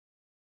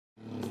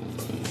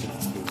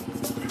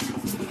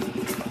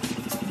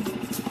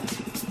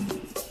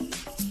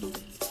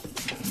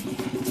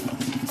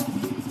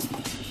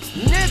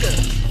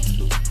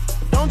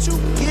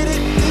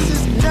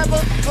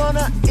never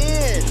gonna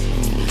end.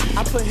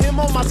 I put him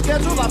on my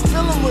schedule, I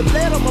fill him with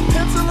lead, I'ma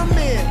pencil him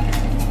in.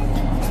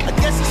 I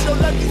guess it's your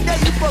lucky day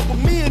you fuck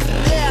with me, and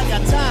today I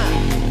got time.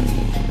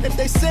 If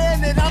they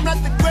saying that I'm not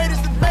the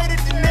greatest debater,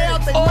 then they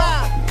out they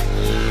mind.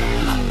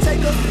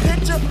 Take a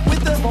picture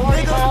with the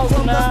nigga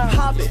from the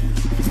Hobbit.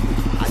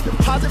 I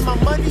deposit my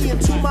money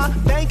into my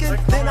bank and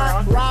then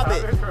I rob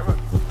it.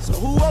 So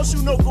who else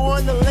you know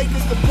going to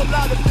Lakers to pull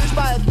out a fish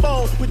by his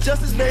phone with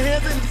just his bare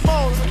hands in his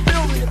phone? I'm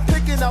building and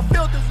picking out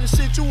filters and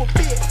shit, you a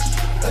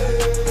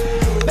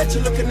bitch. Bet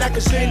you looking at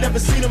cause you ain't never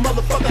seen a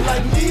motherfucker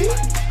like me.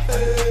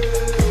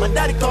 My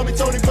daddy called me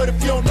Tony, but if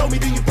you don't know me,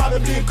 then you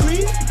probably a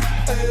creep.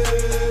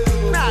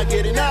 Now I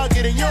get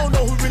it, you don't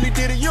know who really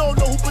did it. You don't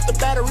know who put the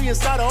battery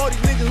inside of all these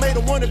niggas, made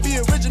them wanna be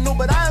original,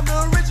 but I am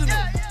the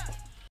original.